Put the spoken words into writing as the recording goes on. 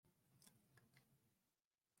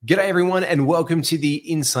G'day everyone and welcome to the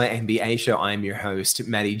Inside NBA Show. I am your host,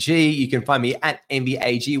 Matty G. You can find me at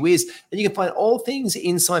NBA GWiz and you can find all things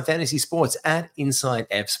Inside Fantasy Sports at Inside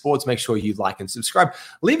F Sports. Make sure you like and subscribe.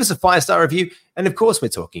 Leave us a 5-star review. And of course, we're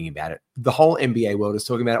talking about it. The whole NBA world is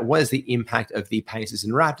talking about it. What is the impact of the Pacers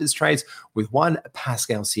and Raptors trades with one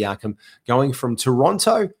Pascal Siakam going from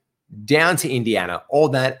Toronto down to Indiana? All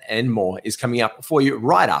that and more is coming up for you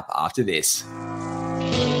right up after this.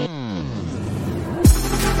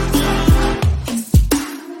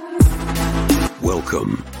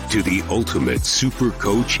 Welcome to the Ultimate Super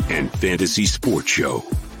Coach and Fantasy Sports Show.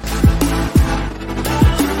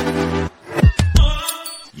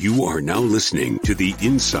 You are now listening to the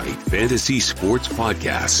Insight Fantasy Sports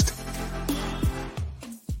Podcast.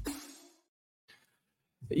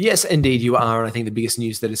 Yes, indeed you are. And I think the biggest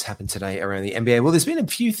news that has happened today around the NBA, well, there's been a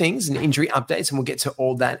few things and injury updates, and we'll get to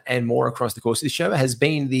all that and more across the course of the show, has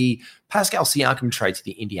been the Pascal Siakam trade to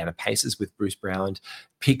the Indiana Pacers with Bruce Brown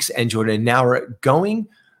picks and Jordan Nwora going,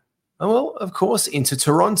 well, of course, into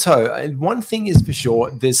Toronto. And one thing is for sure,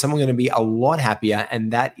 there's someone going to be a lot happier,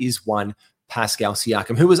 and that is one Pascal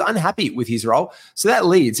Siakam, who was unhappy with his role. So that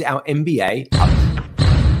leads our NBA up.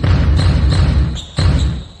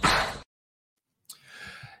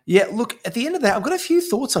 Yeah, look, at the end of that, I've got a few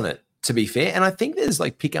thoughts on it, to be fair. And I think there's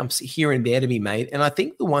like pickups here and there to be made. And I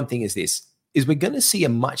think the one thing is this, is we're going to see a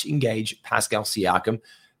much engaged Pascal Siakam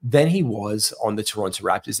than he was on the Toronto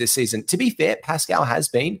Raptors this season. To be fair, Pascal has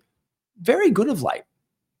been very good of late.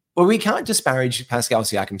 But we can't disparage Pascal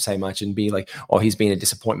Siakam so much and be like, oh, he's been a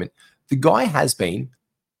disappointment. The guy has been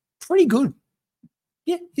pretty good.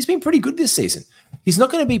 Yeah, he's been pretty good this season. He's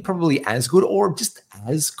not going to be probably as good or just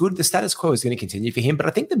as good. The status quo is going to continue for him. But I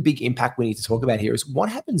think the big impact we need to talk about here is what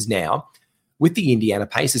happens now with the Indiana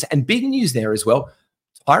Pacers. And big news there as well.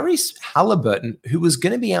 Tyrese Halliburton, who was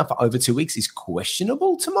going to be out for over 2 weeks, is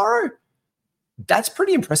questionable tomorrow. That's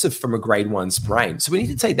pretty impressive from a grade 1 sprain. So we need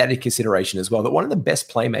to take that into consideration as well, that one of the best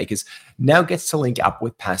playmakers now gets to link up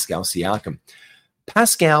with Pascal Siakam.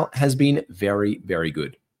 Pascal has been very, very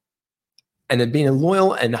good and had been a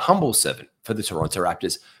loyal and humble servant for the Toronto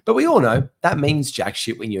Raptors. But we all know that means jack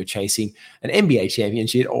shit when you're chasing an NBA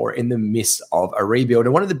championship or in the midst of a rebuild.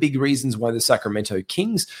 And one of the big reasons why the Sacramento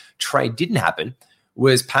Kings trade didn't happen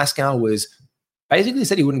was Pascal was basically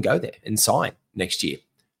said he wouldn't go there and sign next year,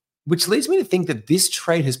 which leads me to think that this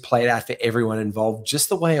trade has played out for everyone involved just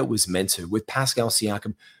the way it was meant to, with Pascal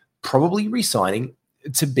Siakam probably re-signing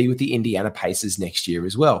to be with the Indiana Pacers next year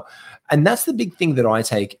as well. And that's the big thing that I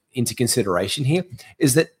take into consideration here,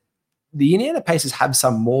 is that the Indiana Pacers have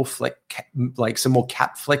some more some more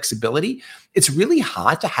cap flexibility. It's really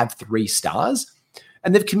hard to have 3 stars,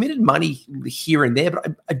 and they've committed money here and there,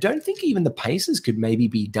 but I don't think even the Pacers could maybe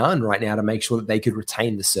be done right now to make sure that they could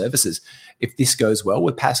retain the services if this goes well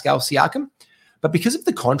with Pascal Siakam. But because of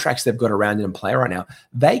the contracts they've got around in play right now,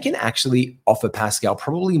 they can actually offer Pascal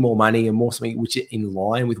probably more money and more something which is in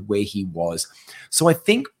line with where he was. So I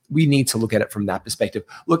think we need to look at it from that perspective.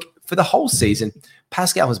 Look, for the whole season,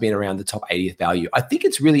 Pascal has been around the top 80th value. I think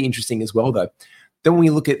it's really interesting as well, though, then when we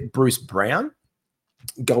look at Bruce Brown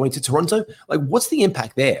going to Toronto, like what's the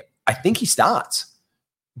impact there? I think he starts.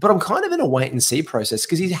 But I'm kind of in a wait and see process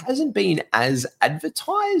because he hasn't been as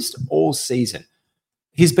advertised all season.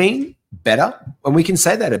 He's been better, and we can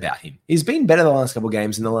say that about him. He's been better the last couple of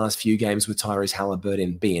games in the last few games with Tyrese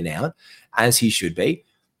Halliburton being out, as he should be.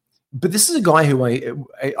 But this is a guy who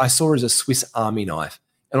I saw as a Swiss Army knife,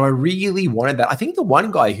 and I really wanted that. I think the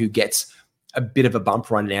one guy who gets a bit of a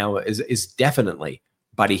bump right now is definitely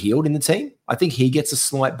Buddy Hield in the team. I think he gets a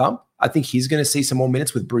slight bump. I think he's going to see some more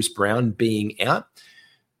minutes with Bruce Brown being out.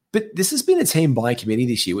 But this has been a team by committee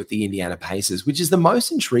this year with the Indiana Pacers, which is the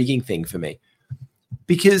most intriguing thing for me.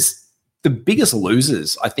 Because the biggest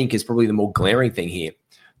losers, I think, is probably the more glaring thing here.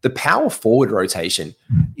 The power forward rotation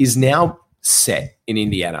is now set in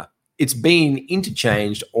Indiana. It's been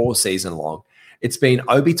interchanged all season long. It's been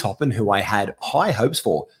Obi Toppin, who I had high hopes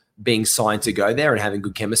for, being signed to go there and having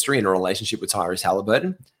good chemistry and a relationship with Tyrese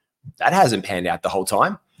Halliburton. That hasn't panned out the whole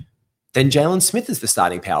time. Then Jalen Smith is the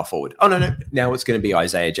starting power forward. Oh, no. Now it's going to be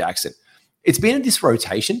Isaiah Jackson. It's been this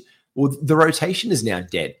rotation. Well, the rotation is now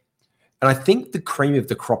dead. And I think the cream of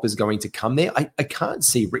the crop is going to come there. I can't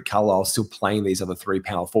see Rick Carlisle still playing these other 3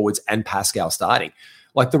 power forwards and Pascal starting.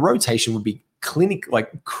 Like the rotation would be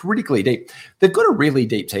critically deep. They've got a really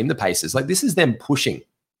deep team, the Pacers. Like this is them pushing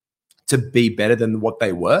to be better than what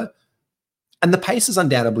they were. And the Pacers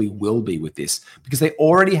undoubtedly will be with this because they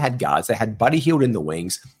already had guards. They had Buddy Hield in the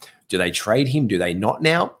wings. Do they trade him? Do they not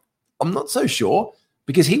now? I'm not so sure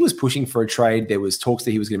because he was pushing for a trade. There was talks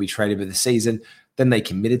that he was going to be traded for the season. Then they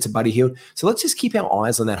committed to Buddy Hield. So let's just keep our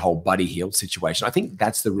eyes on that whole Buddy Hield situation. I think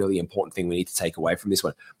that's the really important thing we need to take away from this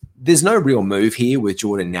one. There's no real move here with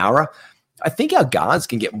Jordan Nowra. I think our guards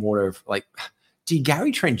can get more of like, do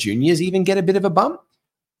Gary Trent Jr.'s even get a bit of a bump?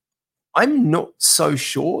 I'm not so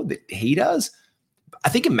sure that he does. I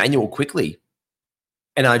think Emmanuel Quickly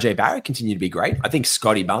and RJ Barrett continue to be great. I think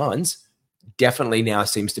Scotty Barnes definitely now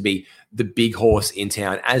seems to be the big horse in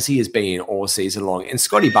town, as he has been all season long. And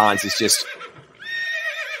Scotty Barnes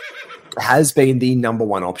has been the number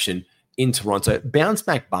one option in Toronto. Bounce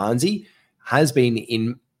back Barnesy has been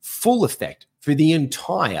in full effect for the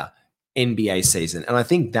entire NBA season. And I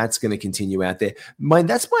think that's going to continue out there.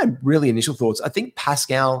 That's my really initial thoughts. I think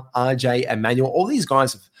Pascal, RJ, Emmanuel, all these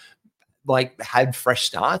guys have had fresh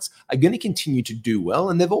starts, are going to continue to do well,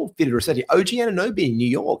 and they've all fitted respectively. OG Anunoby in New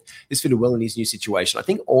York has fitted well in his new situation. I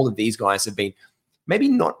think all of these guys have been maybe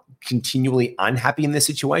not continually unhappy in their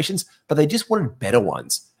situations, but they just wanted better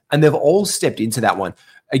ones. And they've all stepped into that one.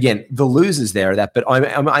 Again, the losers there are that, but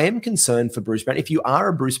I am concerned for Bruce Brown. If you are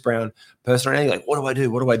a Bruce Brown person, you're like, what do I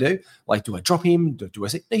do? What do I do? Like, do I drop him? Do I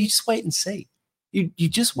say? No, you just wait and see. You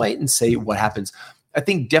just wait and see what happens. I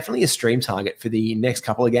think definitely a stream target for the next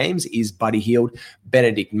couple of games is Buddy Hield,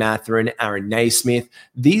 Benedict Mathurin, Aaron Naismith.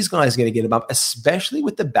 These guys are going to get them up, especially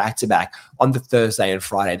with the back-to-back on the Thursday and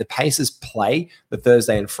Friday. The Pacers play the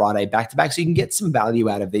Thursday and Friday back-to-back, so you can get some value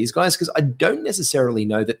out of these guys, because I don't necessarily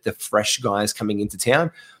know that the fresh guys coming into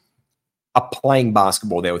town are playing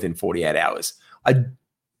basketball there within 48 hours. I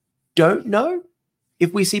don't know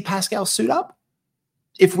if we see Pascal suit up.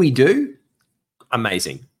 If we do,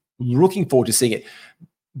 amazing. Looking forward to seeing it.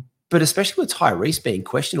 But especially with Tyrese being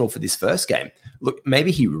questionable for this first game, look,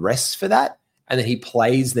 maybe he rests for that and then he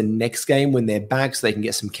plays the next game when they're back so they can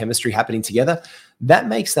get some chemistry happening together. That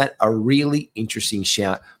makes that a really interesting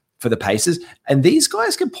shout for the Pacers. And these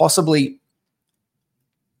guys could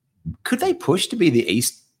they push to be the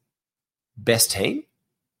East best team?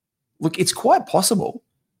 Look, it's quite possible.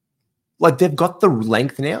 Like, they've got the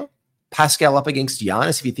length now. Pascal up against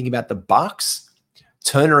Giannis, if you think about the Bucks.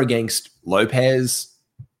 Turner against Lopez,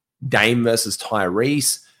 Dame versus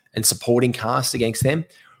Tyrese, and supporting cast against them.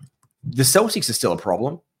 The Celtics are still a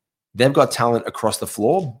problem. They've got talent across the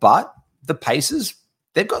floor, but the Pacers,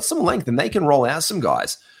 they've got some length and they can roll out some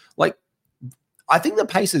guys. Like, I think the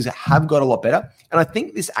Pacers have got a lot better, and I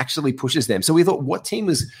think this actually pushes them. So we thought,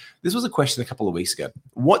 this was a question a couple of weeks ago.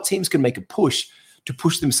 What teams can make a push to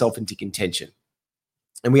push themselves into contention?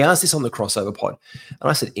 And we asked this on the crossover pod. And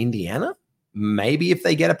I said, Indiana? Maybe if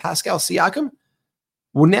they get a Pascal Siakam.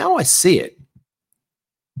 Well, now I see it.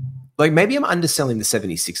 Like, maybe I'm underselling the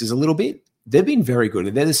 76ers a little bit. They've been very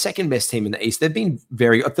good. They're the second best team in the East. They've been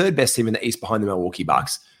a third best team in the East behind the Milwaukee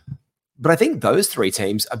Bucks. But I think those three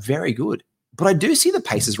teams are very good. But I do see the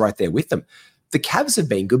Pacers right there with them. The Cavs have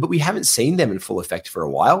been good, but we haven't seen them in full effect for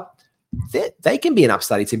a while. They can be an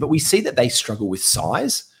upstarting team, but we see that they struggle with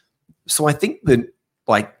size. So I think that,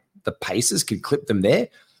 the Pacers could clip them there.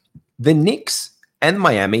 The Knicks and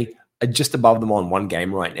Miami are just above them on one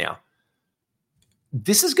game right now.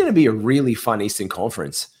 This is going to be a really fun Eastern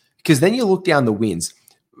Conference, because then you look down the wins.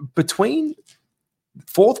 Between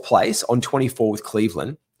fourth place on 24 with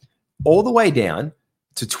Cleveland, all the way down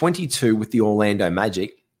to 22 with the Orlando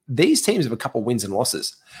Magic, these teams have a couple wins and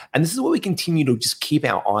losses. And this is where we continue to just keep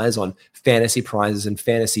our eyes on fantasy prizes and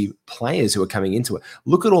fantasy players who are coming into it.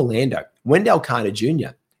 Look at Orlando. Wendell Carter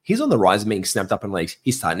Jr., he's on the rise of being snapped up in leagues.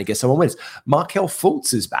 He's starting to get some wins. Markelle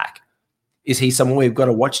Fultz is back. Is he someone we've got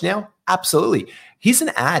to watch now? Absolutely. He's an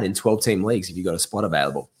ad in 12-team leagues if you've got a spot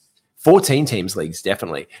available. 14 teams leagues,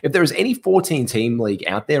 definitely. If there is any 14-team league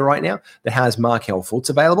out there right now that has Markelle Fultz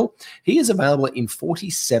available, he is available in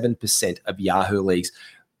 47% of Yahoo leagues.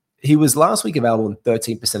 He was last week available in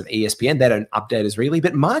 13% of ESPN. They don't update us really,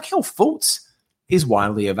 but Markelle Fultz is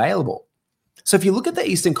widely available. So if you look at the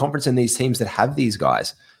Eastern Conference and these teams that have these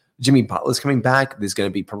guys, Jimmy Butler's coming back. There's going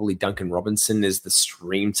to be probably Duncan Robinson as the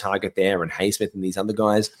stream target there, and Haysmith and these other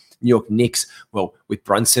guys. New York Knicks, well, with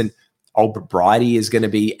Brunson, Albert Bridie is going to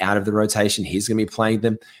be out of the rotation. He's going to be playing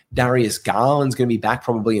them. Darius Garland's going to be back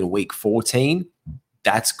probably in week 14.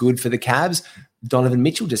 That's good for the Cavs. Donovan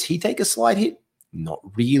Mitchell, does he take a slight hit? Not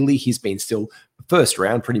really. He's been still first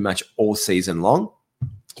round pretty much all season long.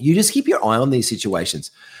 You just keep your eye on these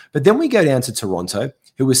situations. But then we go down to Toronto,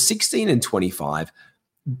 who was 16-25.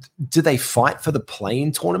 Do they fight for the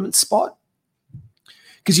play-in tournament spot?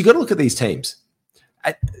 Because you got to look at these teams.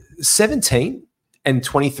 At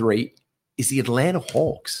 17-23 is the Atlanta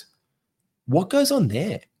Hawks. What goes on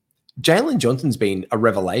there? Jalen Johnson's been a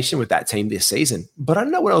revelation with that team this season, but I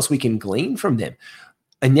don't know what else we can glean from them.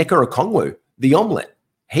 Onyeka Okongwu, the omelet.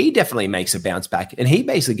 he definitely makes a bounce back, and he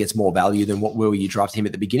basically gets more value than what will you drafted him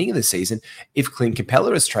at the beginning of the season if Clint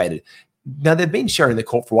Capella is traded. Now, they've been sharing the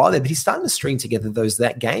court for a while there, but he's starting to string together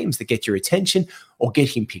that games that get your attention or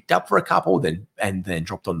get him picked up for a couple, then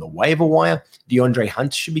dropped on the waiver wire. DeAndre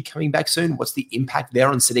Hunt should be coming back soon. What's the impact there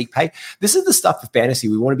on Sadiq Bey? This is the stuff for fantasy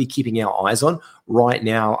we want to be keeping our eyes on right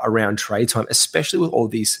now around trade time, especially with all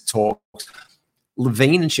these talks.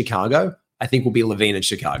 LaVine in Chicago, I think will be LaVine in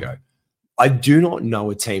Chicago. I do not know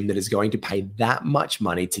a team that is going to pay that much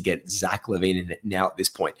money to get Zach LaVine in it now at this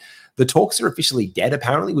point. The talks are officially dead,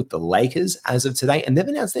 apparently, with the Lakers as of today, and they've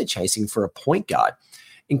announced they're chasing for a point guard,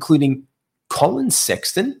 including Colin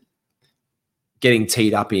Sexton getting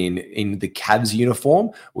teed up in the Cavs uniform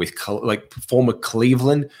with like former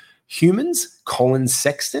Cleveland humans, Colin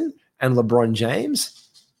Sexton and LeBron James,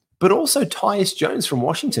 but also Tyus Jones from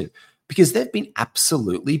Washington, because they've been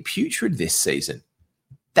absolutely putrid this season.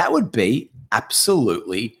 That would be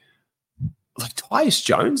absolutely like Tyus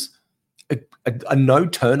Jones, a no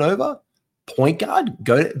turnover point guard.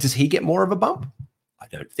 Does he get more of a bump? I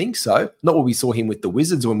don't think so. Not what we saw him with the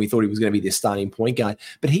Wizards when we thought he was going to be their starting point guard,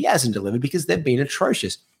 but he hasn't delivered because they've been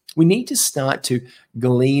atrocious. We need to start to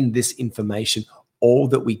glean this information all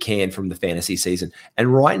that we can from the fantasy season.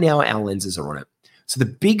 And right now our lenses are on it. So the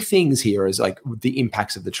big things here is like the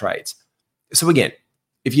impacts of the trades. So again,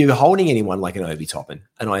 if you're holding anyone like an Obi Toppin,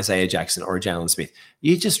 an Isaiah Jackson, or a Jalen Smith,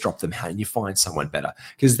 you just drop them out and you find someone better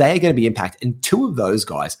because they are going to be impacted. And two of those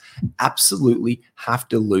guys absolutely have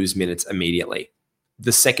to lose minutes immediately.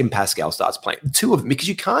 The second Pascal starts playing, two of them, because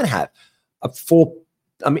you can't have a four.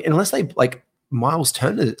 I mean, unless they like Miles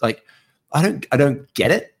Turner, like I don't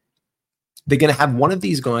get it. They're going to have one of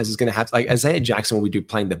these guys is going to have like Isaiah Jackson will be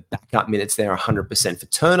playing the backup minutes there 100% for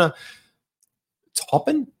Turner.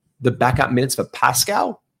 Toppin, the backup minutes for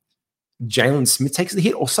Pascal. Jalen Smith takes the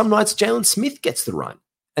hit, or some nights Jalen Smith gets the run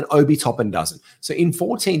and Obi Toppin doesn't. So in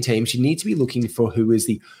 14 teams, you need to be looking for who is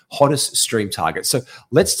the hottest stream target. So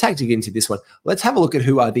let's tactic into this one. Let's have a look at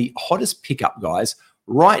who are the hottest pickup guys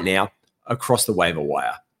right now across the waiver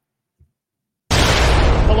wire.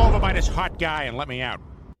 Pull over by this hot guy and let me out.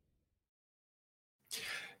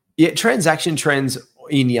 Yeah, transaction trends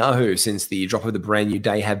in Yahoo since the drop of the brand new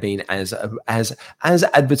day have been as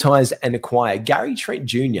advertised and acquired. Gary Trent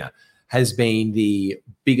Jr. has been the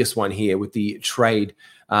biggest one here with the trade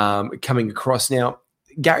coming across. Now,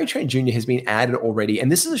 Gary Trent Jr. has been added already,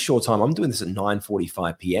 and this is a short time. I'm doing this at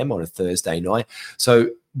 9:45 p.m. on a Thursday night. So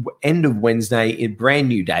end of Wednesday, in brand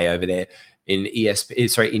new day over there in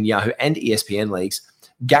Yahoo and ESPN leagues.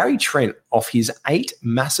 Gary Trent, off his 8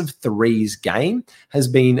 massive threes game, has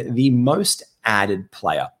been the most added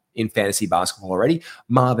player in fantasy basketball already.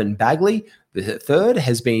 Marvin Bagley, the third,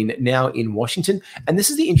 has been now in Washington. And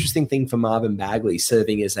this is the interesting thing for Marvin Bagley,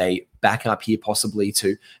 serving as a backup here possibly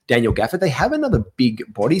to Daniel Gafford. They have another big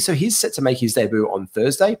body, so he's set to make his debut on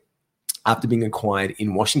Thursday after being acquired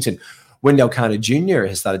in Washington. Wendell Carter Jr.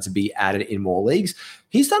 has started to be added in more leagues.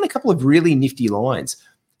 He's done a couple of really nifty lines.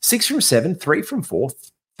 6 from 7, 3 from 4,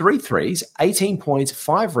 3 threes, 18 points,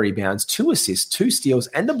 5 rebounds, 2 assists, 2 steals,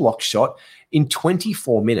 and a block shot in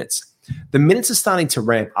 24 minutes. The minutes are starting to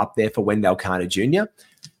ramp up there for Wendell Carter Jr.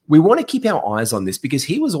 We want to keep our eyes on this because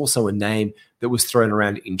he was also a name that was thrown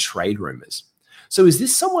around in trade rumors. So is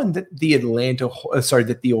this someone that the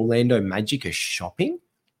Orlando Magic are shopping?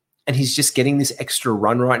 And he's just getting this extra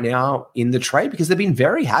run right now in the trade because they've been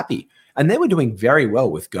very happy. And they were doing very well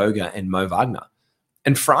with Goga and Mo Wagner.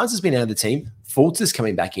 And Franz has been out of the team. Fultz is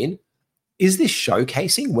coming back in. Is this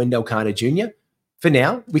showcasing Wendell Carter Jr.? For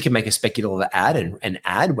now, we can make a speculative ad and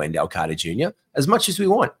add Wendell Carter Jr. as much as we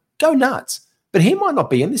want. Go nuts. But he might not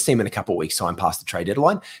be in this team in a couple of weeks' time past the trade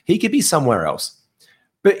deadline. He could be somewhere else.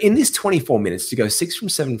 But in this 24 minutes to go 6 from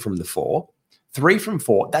 7 from the 4, 3 from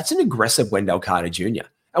 4, that's an aggressive Wendell Carter Jr.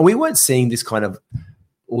 And we weren't seeing this kind of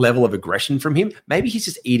level of aggression from him. Maybe he's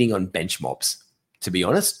just eating on bench mobs, to be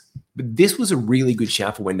honest. But this was a really good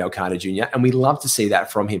shout for Wendell Carter Jr., and we love to see that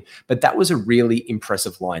from him. But that was a really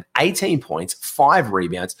impressive line. 18 points, 5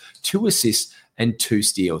 rebounds, 2 assists, and 2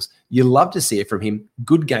 steals. You love to see it from him.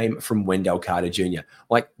 Good game from Wendell Carter Jr.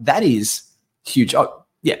 Like, that is huge. Oh,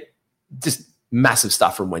 yeah, just massive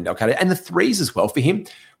stuff from Wendell Carter. And the threes as well for him.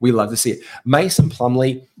 We love to see it. Mason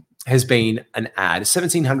Plumlee has been an ad.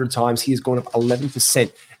 1,700 times. He has gone up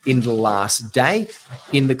 11% in the last day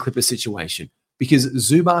in the Clippers situation, because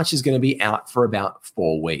Zubac is going to be out for about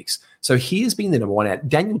 4 weeks. So he has been the number one ad.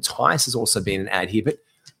 Daniel Tice has also been an ad here, but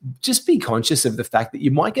just be conscious of the fact that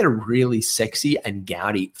you might get a really sexy and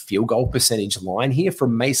gaudy field goal percentage line here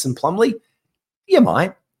from Mason Plumlee. You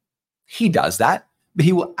might. He does that. but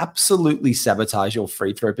he will absolutely sabotage your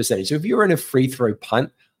free throw percentage. So if you're in a free throw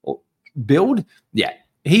punt or build, yeah,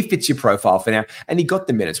 he fits your profile for now, and he got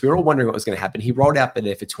the minutes. We were all wondering what was going to happen. He rolled out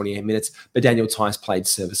there for 28 minutes, but Daniel Tice played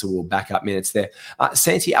serviceable backup minutes there.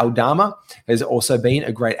 Santi Aldama has also been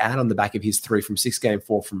a great add on the back of his 3 from 6 game,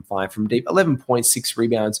 4 from 5 from deep, 11.6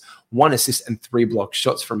 rebounds, 1 assist, and 3 block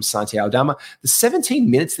shots from Santi Aldama. The 17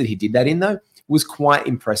 minutes that he did that in, though, was quite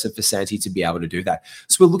impressive for Santi to be able to do that.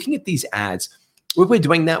 So we're looking at these ads. When we're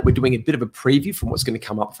doing that, we're doing a bit of a preview from what's going to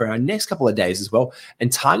come up for our next couple of days as well,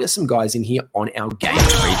 and target some guys in here on our game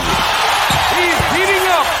preview. He's heating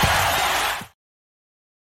up.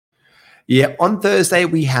 Yeah, on Thursday,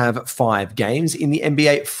 we have 5 games in the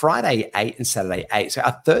NBA, Friday 8 and Saturday 8. So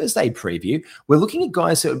our Thursday preview, we're looking at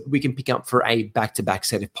guys that we can pick up for a back-to-back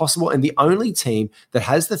set if possible. And the only team that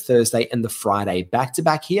has the Thursday and the Friday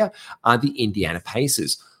back-to-back here are the Indiana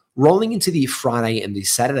Pacers. Rolling into the Friday and the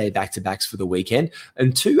Saturday back-to-backs for the weekend,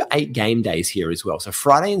 and 2 8-game days here as well. So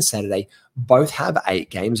Friday and Saturday both have 8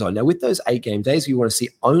 games on. Now, with those 8-game days, we want to see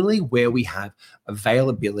only where we have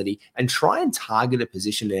availability and try and target a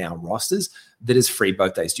position in our rosters that is free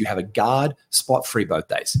both days. Do you have a guard spot free both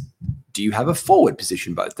days? Do you have a forward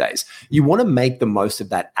position both days? You want to make the most of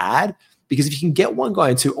that ad, because if you can get one guy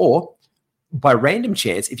into, or by random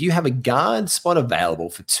chance, if you have a guard spot available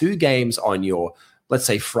for 2 games on your, let's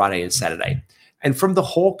say, Friday and Saturday. And from the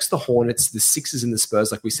Hawks, the Hornets, the Sixers, and the Spurs,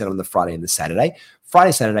 like we said on the Friday and the Saturday,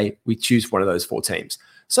 Saturday, we choose one of those 4 teams.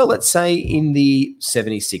 So let's say in the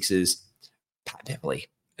 76ers, Pat Beverly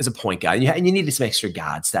as a point guard, and you need some extra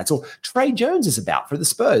guard stats, or Trey Jones is about for the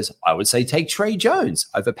Spurs. I would say take Trey Jones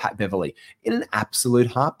over Pat Beverly in an absolute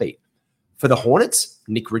heartbeat. For the Hornets,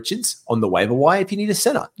 Nick Richards on the waiver wire. If you need a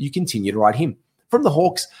center, you continue to ride him. From the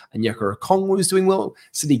Hawks, Onyeka Okongwu is doing well.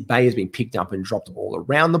 Sadiq Bey has been picked up and dropped all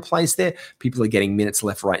around the place there. People are getting minutes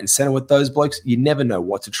left, right, and center with those blokes. You never know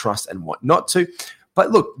what to trust and what not to.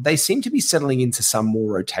 But look, they seem to be settling into some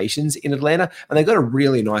more rotations in Atlanta, and they got a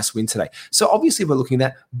really nice win today. So obviously we're looking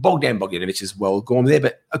at Bogdan Bogdanovic as well gone there,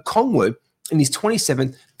 but Okongwu in his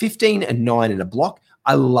 27th, 15 and 9 in a block.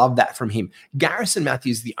 I love that from him. Garrison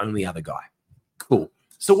Matthews is the only other guy. Cool.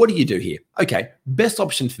 So what do you do here? Okay, best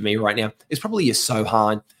option for me right now is probably your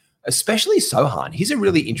Sohan, especially Sohan. He's a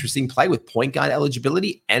really interesting play with point guard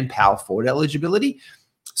eligibility and power forward eligibility.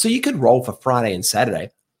 So you could roll for Friday and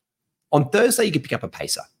Saturday. On Thursday, you could pick up a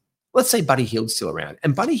pacer. Let's say Buddy Hield's still around.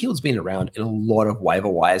 And Buddy Hield's been around in a lot of waiver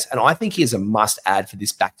wires, and I think he is a must-add for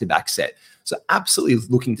this back-to-back set. So absolutely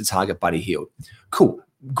looking to target Buddy Hield. Cool.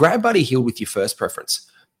 Grab Buddy Hield with your first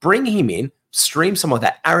preference. Bring him in. Stream some of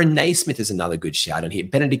that. Aaron Naismith is another good shout in here.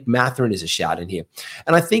 Benedict Mathurin is a shout in here.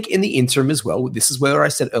 And I think in the interim as well, this is where I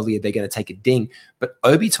said earlier they're going to take a ding, but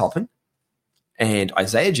Obi Toppin and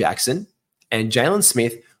Isaiah Jackson and Jalen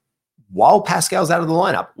Smith, while Pascal's out of the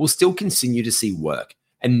lineup, will still continue to see work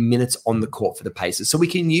and minutes on the court for the Pacers. So we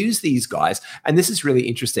can use these guys, and this is really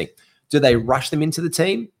interesting. Do they rush them into the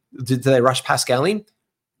team? Do they rush Pascal in?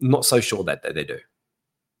 Not so sure that they do.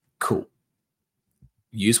 Cool.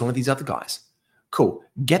 Use one of these other guys. Cool.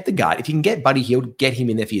 Get the guard. If you can get Buddy Hield, get him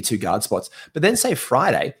in there for your 2 guard spots. But then say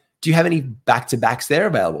Friday, do you have any back-to-backs there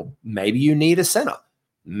available? Maybe you need a center.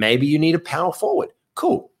 Maybe you need a power forward.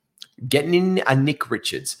 Cool. Getting in a Nick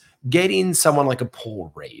Richards. Get in someone like a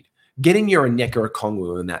Paul Reed. Get in your Onyeka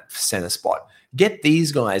Okongwu in that center spot. Get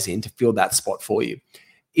these guys in to fill that spot for you.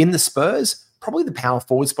 In the Spurs, probably the power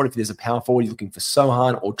forward spot. If there's a power forward, you're looking for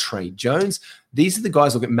Sohan or Trey Jones. These are the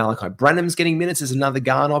guys. Look at Malachi Branham's getting minutes. There's another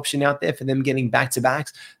guard option out there for them getting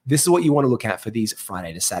back-to-backs. This is what you want to look at for these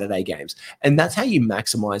Friday to Saturday games. And that's how you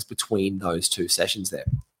maximize between those 2 sessions there.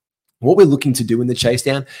 What we're looking to do in the chase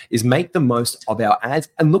down is make the most of our ads,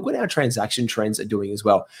 and look what our transaction trends are doing as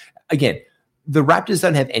well. Again, the Raptors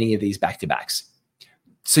don't have any of these back-to-backs.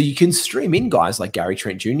 So you can stream in guys like Gary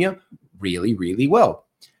Trent Jr. really, really well.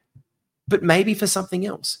 But maybe for something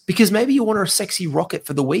else, because maybe you want a sexy Rocket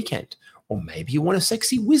for the weekend, or maybe you want a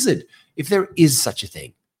sexy Wizard, if there is such a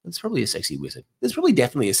thing. There's probably a sexy Wizard. There's probably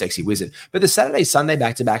definitely a sexy Wizard. But the Saturday, Sunday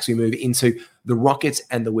back-to-backs, we move into the Rockets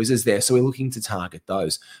and the Wizards there. So we're looking to target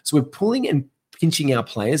those. So we're pulling and pinching our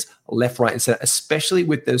players left, right, and center, especially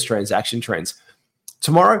with those transaction trends.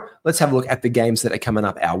 Tomorrow, let's have a look at the games that are coming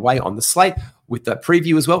up our way on the slate with the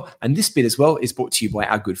preview as well. And this bit as well is brought to you by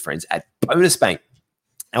our good friends at Bonus Bank.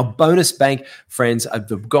 Our Bonus Bank friends are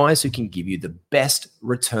the guys who can give you the best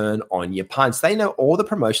return on your punts. They know all the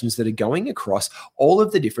promotions that are going across all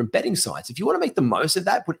of the different betting sites. If you want to make the most of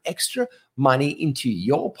that, put extra money into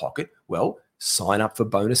your pocket, well, sign up for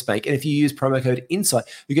Bonus Bank. And if you use promo code INSIGHT,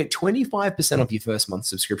 you get 25% off your first month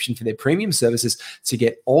subscription for their premium services to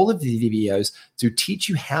get all of the videos to teach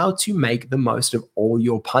you how to make the most of all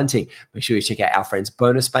your punting. Make sure you check out our friends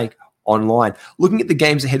Bonus Bank online. Looking at the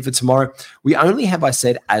games ahead for tomorrow, we only have, I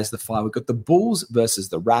said, as the fire. We've got the Bulls versus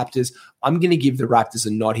the Raptors. I'm going to give the Raptors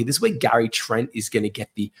a nod here. This is where Gary Trent is going to get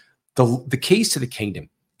the keys to the kingdom.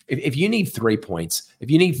 If you need 3 points,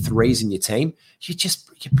 if you need threes in your team, you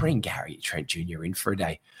bring Gary Trent Jr. in for a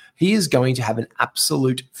day. He is going to have an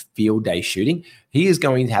absolute field day shooting. He is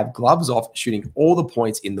going to have gloves off shooting all the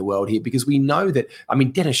points in the world here, because we know that, I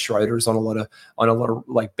mean, Dennis Schroeder is on a lot of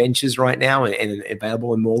like benches right now and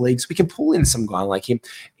available in more leagues. We can pull in some guy like him.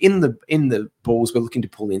 In the Bulls, we're looking to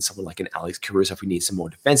pull in someone like an Alex Caruso if we need some more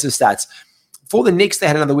defensive stats. For the Knicks, they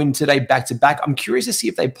had another win today, back-to-back. I'm curious to see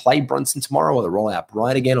if they play Brunson tomorrow or they roll out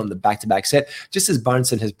Bryant again on the back-to-back set, just as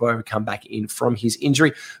Brunson has come back in from his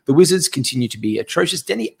injury. The Wizards continue to be atrocious.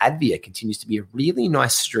 Denny Advia continues to be a really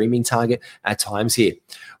nice streaming target at times here.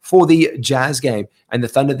 For the Jazz game, and the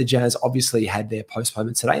Thunder, the Jazz obviously had their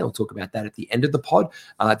postponement today. I'll talk about that at the end of the pod.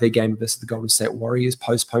 Their game versus the Golden State Warriors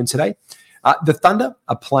postponed today. The Thunder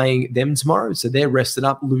are playing them tomorrow, so they're rested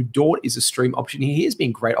up. Lou Dort is a stream option here. He has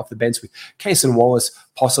been great off the bench, with Cason Wallace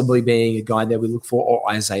possibly being a guy that we look for,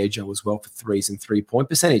 or Isaiah Joe as well for threes and three-point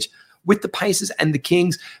percentage. With the Pacers and the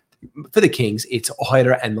Kings, for the Kings, it's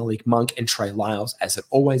Hoyter and Malik Monk and Trey Lyles, as it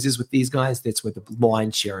always is with these guys. That's where the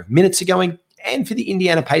lion's share of minutes are going. And for the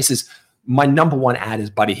Indiana Pacers, my number one ad is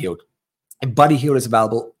Buddy Hield. And Buddy Hield is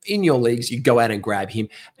available in your leagues. You go out and grab him,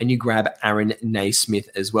 and you grab Aaron Naismith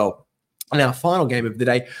as well. In our final game of the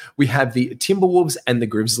day, we have the Timberwolves and the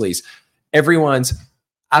Grizzlies. Everyone's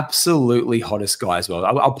absolutely hottest guy as well.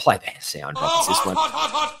 I'll play the sound drop. This one.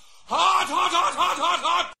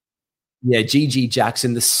 Yeah, GG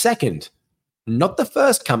Jackson, the second, not the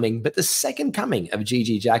first coming, but the second coming of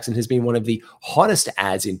GG Jackson, has been one of the hottest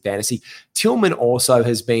ads in fantasy. Tillman also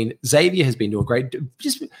has been, Xavier has been doing great.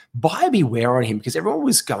 Just buyer beware on him, because everyone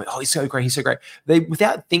was going, oh, he's so great, he's so great. They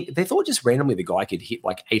thought just randomly the guy could hit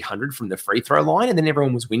like 800 from the free throw line, and then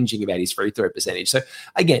everyone was whinging about his free throw percentage. So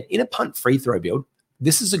again, in a punt free throw build,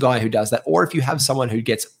 this is a guy who does that. Or if you have someone who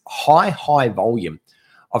gets high volume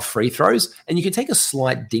of free throws and you can take a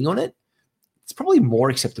slight ding on it, it's probably more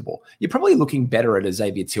acceptable. You're probably looking better at a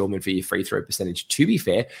Xavier Tillman for your free throw percentage, to be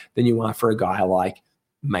fair, than you are for a guy like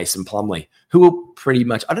Mason Plumlee, who will pretty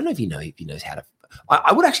much, I don't know if he knows how to,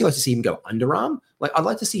 I would actually like to see him go underarm. Like, I'd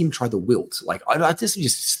like to see him try the wilt. Like, I'd like to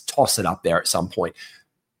just toss it up there at some point.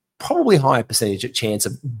 Probably higher percentage chance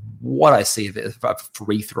of what I see of a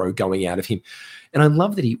free throw going out of him. And I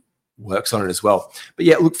love that he works on it as well. But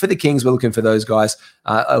yeah, look, for the Kings, we're looking for those guys.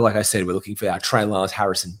 Like I said, we're looking for our Trey Lyles,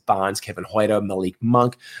 Harrison Barnes, Kevin Hoyter, Malik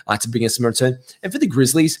Monk to bring us some return. And for the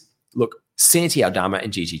Grizzlies, look, Santi Aldama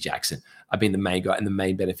and GG Jackson have been the main guy and the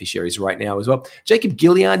main beneficiaries right now as well. Jacob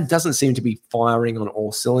Gilead doesn't seem to be firing on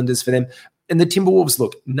all cylinders for them. And the Timberwolves,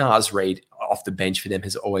 look, Naz Reid off the bench for them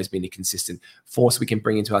has always been a consistent force we can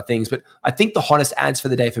bring into our things. But I think the hottest ads for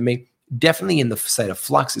the day for me, definitely in the state of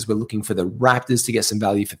flux, is we're looking for the Raptors to get some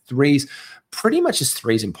value for threes. Pretty much just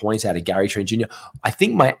threes and points out of Gary Trent Jr. I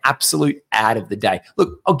think my absolute ad of the day,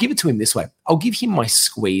 look, I'll give it to him this way. I'll give him my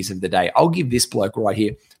squeeze of the day. I'll give this bloke right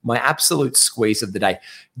here my absolute squeeze of the day.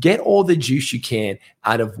 Get all the juice you can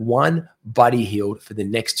out of one Buddy Hield for the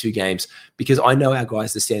next 2 games, because I know our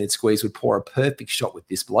guys, the standard squeeze, would pour a perfect shot with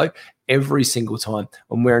this bloke every single time.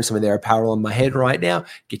 I'm wearing some of their apparel on my head right now.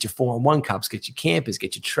 Get your 4-on-1 cups, get your campers,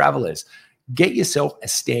 get your travelers. Get yourself a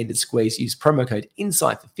standard squeeze. Use promo code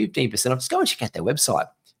INSIGHT for 15% off. Just go and check out their website.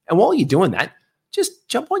 And while you're doing that, just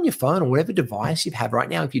jump on your phone or whatever device you have right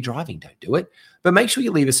now. If you're driving, don't do it. But make sure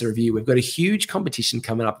you leave us a review. We've got a huge competition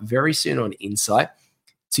coming up very soon on Insight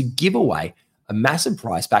to give away a massive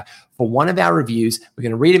prize pack for one of our reviews. We're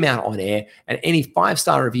going to read them out on air, and any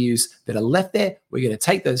 5-star reviews that are left there, we're going to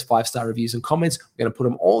take those 5-star reviews and comments. We're going to put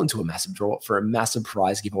them all into a massive draw for a massive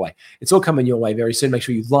prize giveaway. It's all coming your way very soon. Make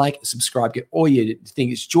sure you like, subscribe, get all your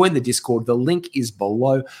things. Join the Discord. The link is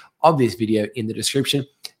below of this video in the description.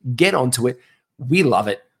 Get onto it. We love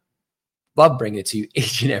it. Love bringing it to you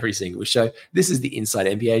each and every single show. This is the Inside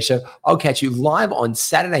NBA Show. I'll catch you live on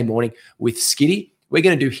Saturday morning with Skitty. We're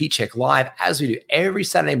going to do Heat Check live, as we do every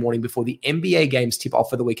Saturday morning before the NBA games tip off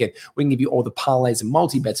for the weekend. We can give you all the parlays and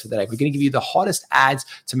multi-bets for the day. We're going to give you the hottest ads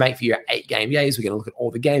to make for your 8-game days. We're going to look at all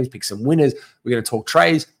the games, pick some winners. We're going to talk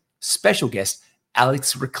trades. Special guest,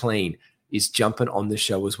 Alex Reclean, is jumping on the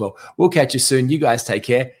show as well. We'll catch you soon. You guys take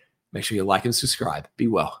care. Make sure you like and subscribe. Be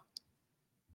well.